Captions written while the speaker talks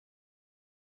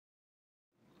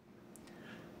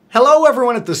Hello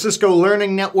everyone at the Cisco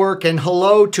Learning Network, and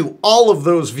hello to all of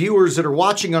those viewers that are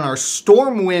watching on our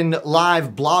Stormwind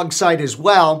live blog site as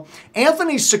well.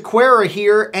 Anthony Sequeira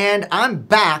here, and I'm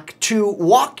back to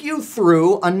walk you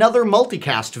through another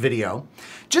multicast video.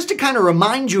 Just to kind of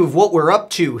remind you of what we're up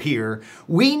to here,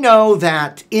 we know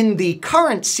that in the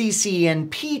current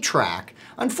CCNP track,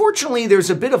 unfortunately, there's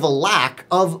a bit of a lack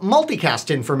of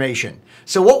multicast information.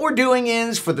 So what we're doing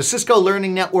is, for the Cisco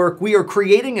Learning Network, we are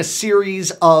creating a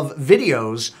series of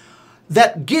videos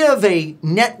that give a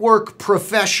network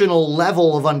professional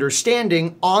level of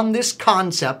understanding on this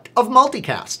concept of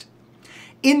multicast.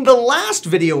 In the last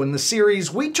video in the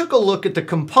series, we took a look at the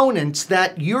components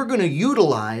that you're going to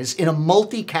utilize in a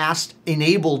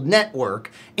multicast-enabled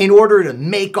network in order to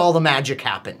make all the magic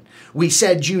happen. We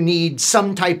said you need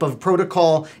some type of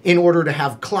protocol in order to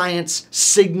have clients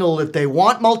signal that they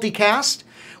want multicast.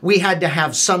 We had to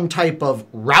have some type of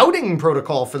routing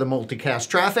protocol for the multicast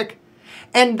traffic.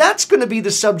 And that's going to be the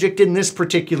subject in this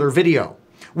particular video.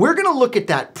 We're going to look at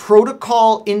that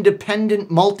protocol-independent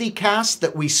multicast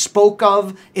that we spoke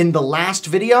of in the last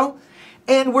video.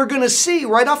 And we're going to see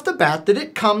right off the bat that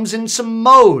it comes in some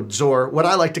modes, or what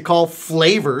I like to call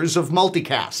flavors of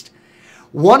multicast.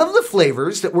 One of the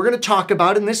flavors that we're going to talk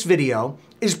about in this video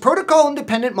is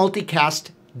protocol-independent multicast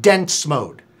dense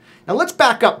mode. Now let's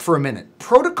back up for a minute.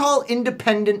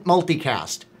 Protocol-independent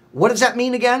multicast. What does that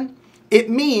mean again? It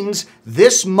means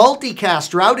this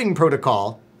multicast routing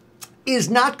protocol is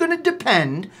not going to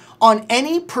depend on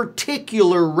any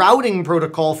particular routing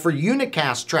protocol for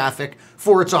unicast traffic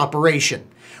for its operation.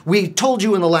 We told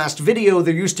you in the last video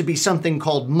there used to be something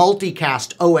called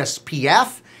multicast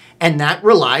OSPF, and that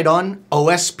relied on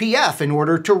OSPF in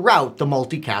order to route the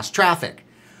multicast traffic.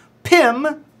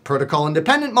 PIM,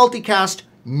 protocol-independent multicast,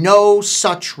 no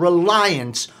such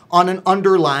reliance on an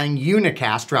underlying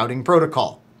unicast routing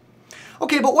protocol.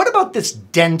 Okay, but what about this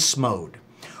dense mode?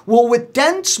 Well, with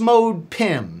dense mode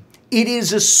PIM, it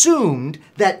is assumed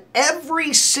that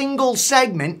every single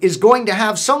segment is going to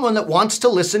have someone that wants to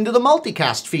listen to the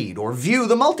multicast feed or view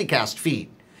the multicast feed.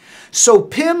 So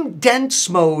PIM dense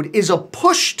mode is a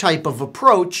push type of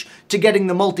approach to getting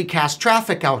the multicast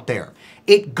traffic out there.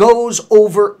 It goes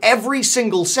over every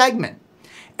single segment.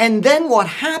 And then what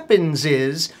happens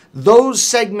is those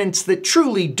segments that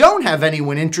truly don't have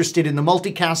anyone interested in the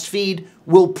multicast feed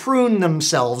will prune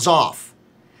themselves off.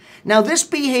 Now this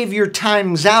behavior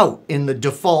times out in the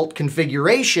default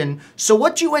configuration, so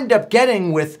what you end up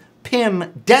getting with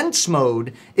PIM dense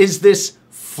mode is this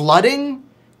flooding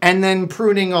and then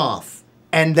pruning off,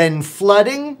 and then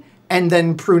flooding and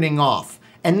then pruning off.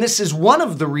 And this is one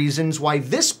of the reasons why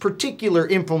this particular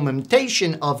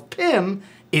implementation of PIM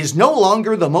is no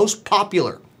longer the most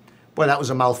popular. Boy, that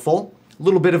was a mouthful. A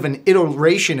little bit of an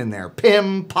iteration in there.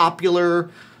 PIM,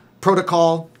 popular,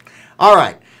 protocol. All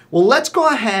right, well, let's go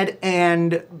ahead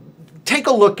and take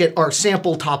a look at our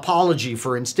sample topology,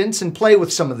 for instance, and play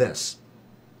with some of this.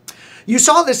 You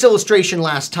saw this illustration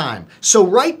last time. So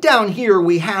right down here,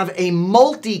 we have a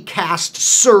multicast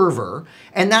server,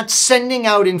 and that's sending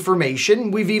out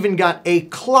information. We've even got a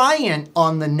client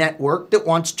on the network that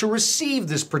wants to receive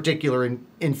this particular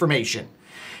information.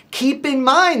 Keep in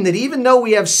mind that even though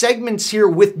we have segments here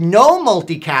with no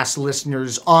multicast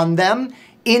listeners on them,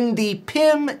 in the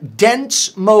PIM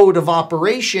dense mode of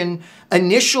operation,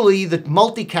 initially the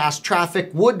multicast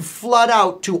traffic would flood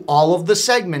out to all of the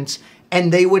segments,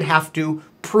 and they would have to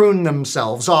prune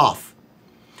themselves off.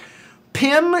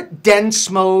 PIM dense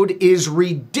mode is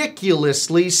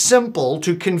ridiculously simple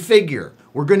to configure.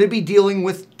 We're going to be dealing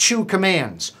with two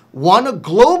commands. One, a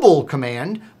global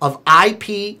command of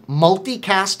IP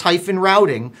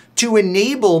multicast-routing to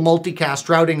enable multicast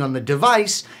routing on the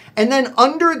device, and then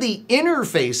under the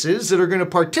interfaces that are going to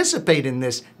participate in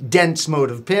this dense mode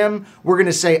of PIM, we're going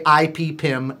to say IP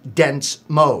PIM dense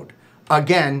mode.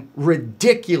 Again,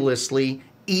 ridiculously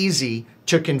easy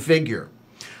to configure.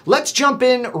 Let's jump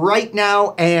in right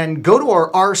now and go to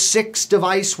our R6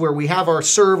 device where we have our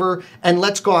server, and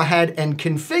let's go ahead and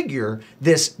configure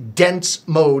this dense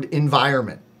mode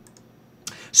environment.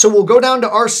 So we'll go down to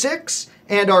R6,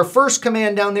 and our first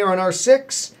command down there on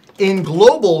R6, in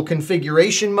global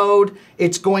configuration mode,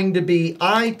 it's going to be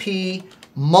IP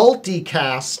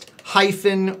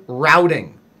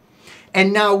multicast-routing.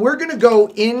 And now we're going to go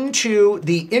into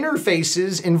the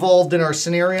interfaces involved in our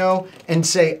scenario and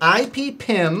say IP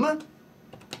PIM,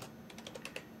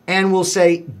 and we'll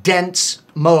say dense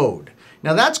mode.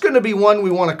 Now that's going to be one we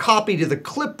want to copy to the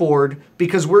clipboard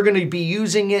because we're going to be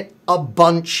using it a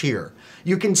bunch here.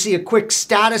 You can see a quick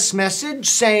status message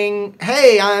saying,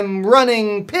 hey, I'm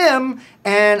running PIM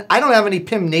and I don't have any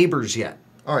PIM neighbors yet.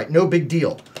 All right, no big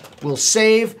deal. We'll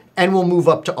save, and we'll move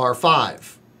up to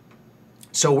R5.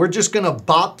 So we're just going to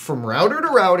bop from router to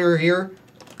router here,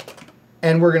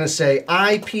 and we're going to say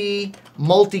IP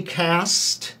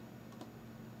multicast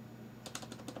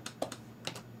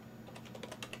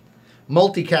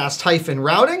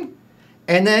routing,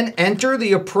 and then enter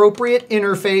the appropriate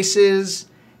interfaces,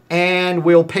 and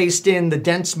we'll paste in the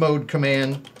dense mode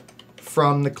command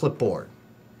from the clipboard.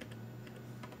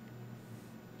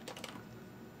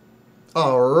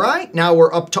 All right, now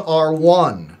we're up to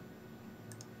R1.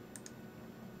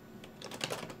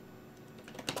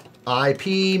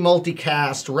 IP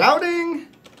multicast routing.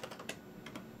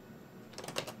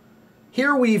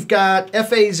 Here we've got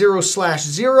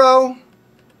FA0/0.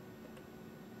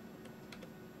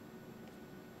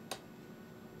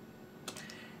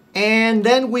 And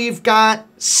then we've got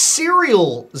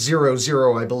serial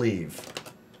 00, I believe.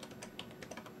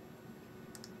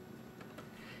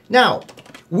 Now,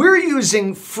 we're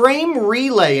using frame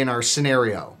relay in our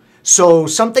scenario. So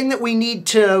something that we need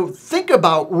to think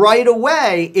about right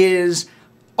away is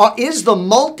the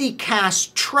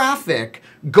multicast traffic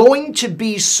going to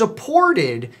be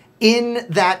supported in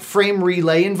that frame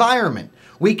relay environment?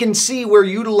 We can see we're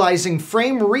utilizing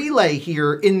frame relay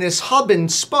here in this hub and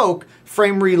spoke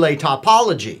frame relay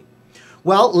topology.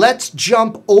 Well, let's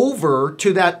jump over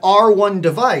to that R1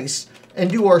 device and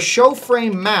do our show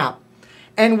frame map,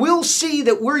 and we'll see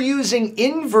that we're using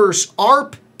inverse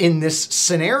ARP in this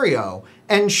scenario.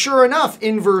 And sure enough,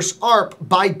 inverse ARP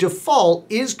by default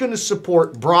is going to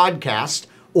support broadcast,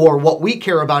 or what we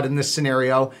care about in this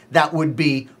scenario, that would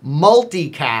be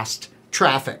multicast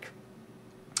traffic.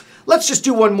 Let's just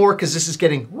do one more because this is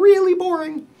getting really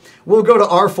boring. We'll go to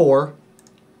R4,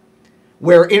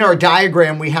 where in our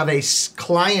diagram we have a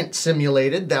client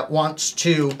simulated that wants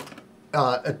to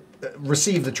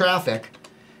receive the traffic.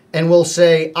 And we'll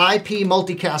say IP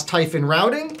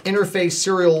multicast-routing, interface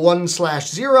serial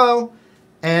 1/0,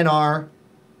 and our,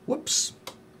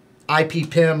 IP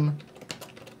PIM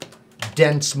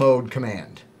Dense Mode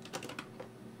command.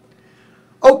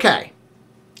 Okay.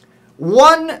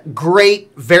 One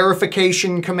great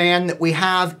verification command that we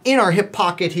have in our hip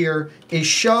pocket here is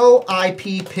show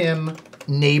IP PIM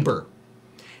neighbor.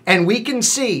 And we can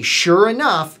see, sure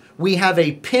enough, we have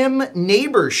a PIM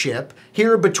neighborship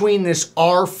here between this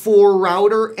R4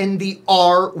 router and the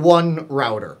R1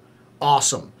 router.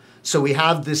 Awesome. So we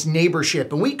have this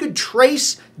neighborship, and we could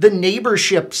trace the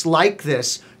neighborships like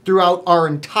this throughout our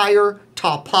entire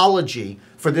topology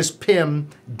for this PIM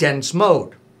dense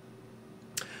mode.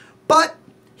 But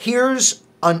here's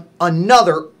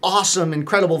another awesome,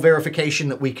 incredible verification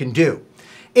that we can do.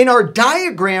 In our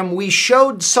diagram, we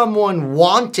showed someone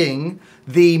wanting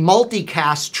the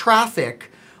multicast traffic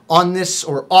on this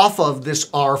or off of this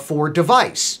R4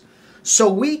 device. So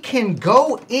we can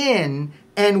go in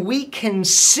and we can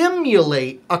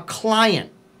simulate a client.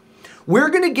 We're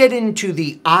going to get into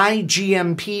the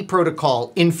IGMP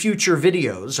protocol in future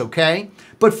videos, okay?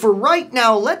 But for right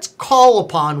now, let's call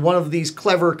upon one of these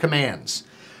clever commands.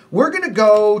 We're going to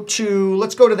go to,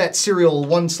 let's go to that serial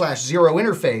 1/0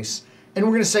 interface, and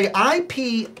we're going to say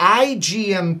IP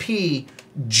IGMP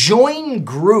join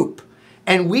group.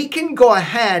 And we can go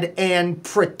ahead and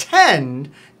pretend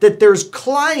that there's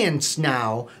clients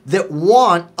now that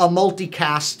want a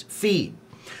multicast feed.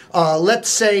 Let's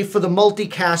say for the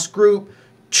multicast group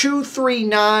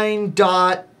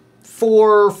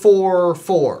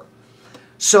 239.444.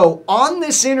 So on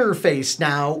this interface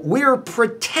now, we're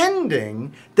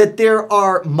pretending that there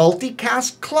are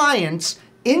multicast clients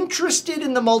interested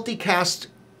in the multicast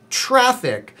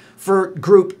traffic for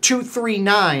group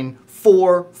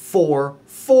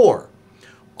 239.444.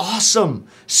 Awesome.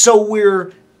 So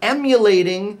we're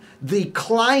emulating the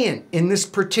client in this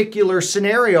particular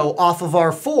scenario off of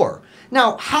R4.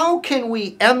 Now, how can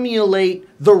we emulate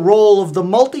the role of the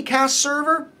multicast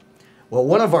server? Well,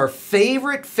 one of our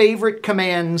favorite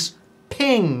commands,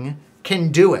 ping,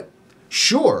 can do it.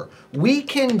 Sure, we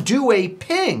can do a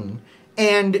ping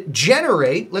and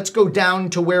generate, let's go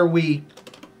down to where we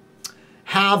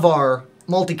have our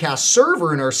multicast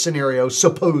server in our scenario,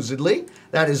 supposedly.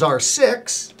 That is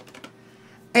R6.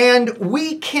 And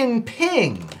we can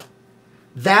ping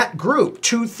that group,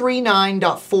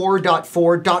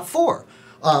 239.4.4.4.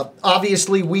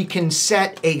 Obviously, we can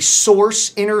set a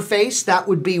source interface. That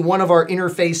would be one of our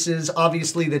interfaces,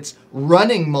 obviously, that's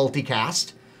running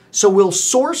multicast. So we'll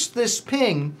source this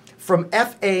ping from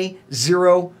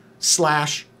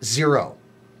FA0/0.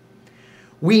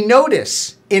 We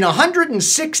notice in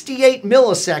 168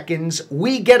 milliseconds,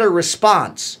 we get a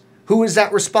response. Who is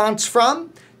that response from?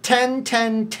 10,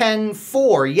 10, 10,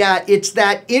 4. Yeah, it's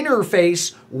that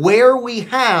interface where we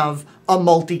have a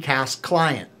multicast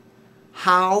client.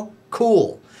 How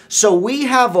cool. So we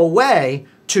have a way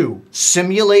to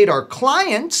simulate our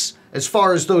clients as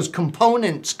far as those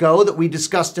components go that we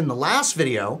discussed in the last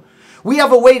video. We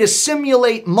have a way to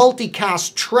simulate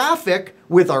multicast traffic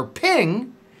with our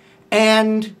ping,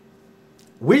 and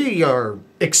we are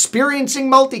experiencing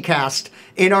multicast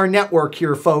in our network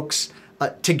here, folks,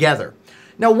 together.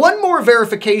 Now, one more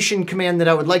verification command that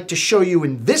I would like to show you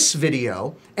in this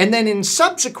video, and then in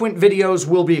subsequent videos,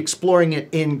 we'll be exploring it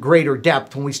in greater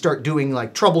depth when we start doing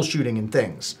like troubleshooting and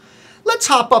things. Let's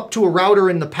hop up to a router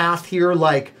in the path here,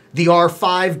 like the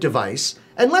R5 device,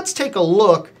 and let's take a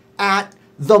look at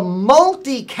the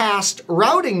multicast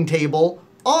routing table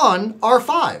on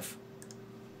R5.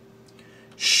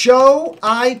 Show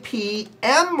IP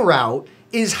mroute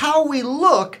is how we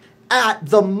look at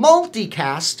the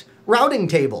multicast routing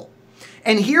table.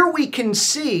 And here we can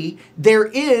see there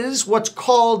is what's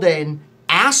called an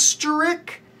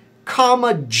asterisk,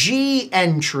 G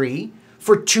entry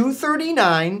for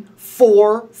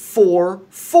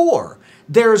 239.444.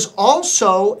 There's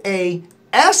also a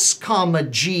S,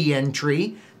 G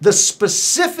entry, the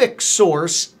specific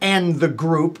source and the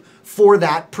group for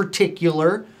that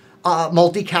particular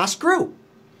multicast group.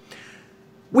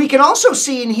 We can also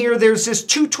see in here there's this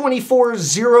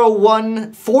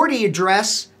 224.01.40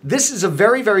 address. This is a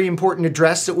very, very important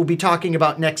address that we'll be talking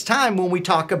about next time when we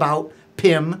talk about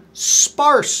PIM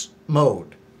sparse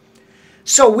mode.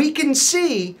 So we can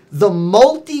see the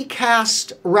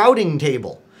multicast routing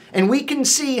table, and we can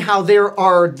see how there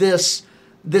are this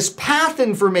path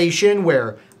information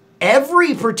where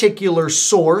every particular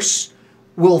source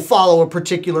will follow a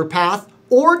particular path,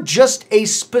 or just a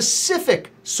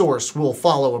specific source will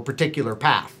follow a particular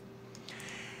path.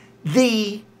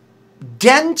 The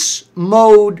dense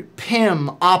mode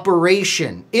PIM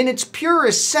operation, in its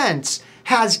purest sense,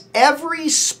 has every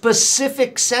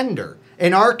specific sender,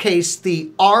 in our case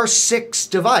the R6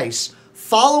 device,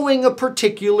 following a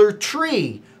particular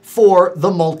tree for the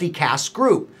multicast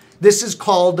group. This is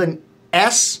called an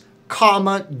S,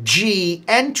 G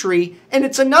entry, and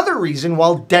it's another reason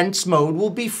why dense mode will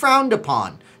be frowned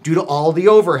upon due to all the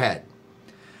overhead.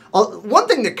 One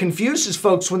thing that confuses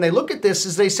folks when they look at this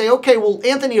is they say, okay, well,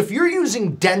 Anthony, if you're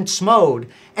using dense mode,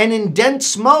 and in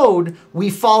dense mode we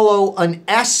follow an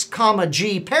S,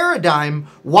 G paradigm,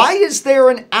 why is there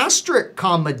an asterisk,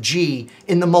 G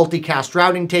in the multicast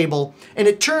routing table? And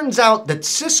it turns out that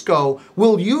Cisco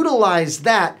will utilize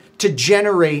that to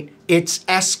generate its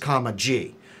S,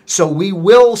 G. So we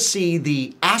will see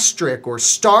the asterisk or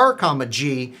star,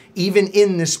 G even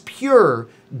in this pure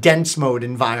dense mode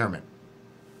environment.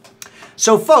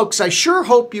 So folks, I sure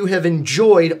hope you have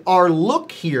enjoyed our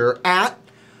look here at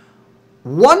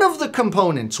one of the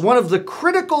components, one of the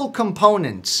critical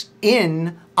components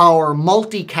in our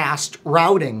multicast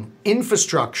routing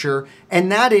infrastructure,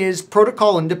 and that is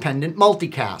protocol-independent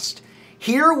multicast.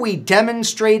 Here we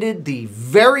demonstrated the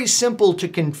very simple to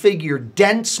configure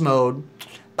dense mode,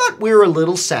 but we're a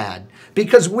little sad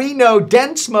because we know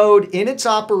dense mode in its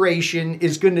operation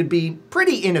is going to be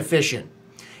pretty inefficient.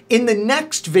 In the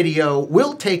next video,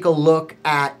 we'll take a look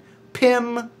at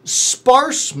PIM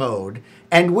sparse mode,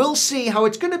 and we'll see how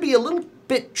it's going to be a little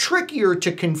bit trickier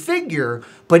to configure,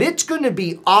 but it's going to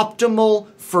be optimal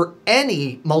for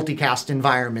any multicast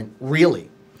environment, really.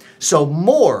 So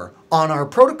more on our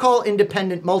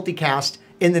protocol-independent multicast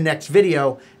in the next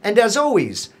video. And as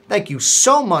always, thank you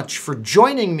so much for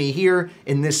joining me here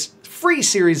in this free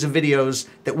series of videos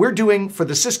that we're doing for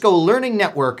the Cisco Learning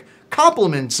Network,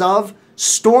 compliments of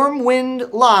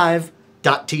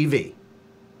StormWindLive.tv.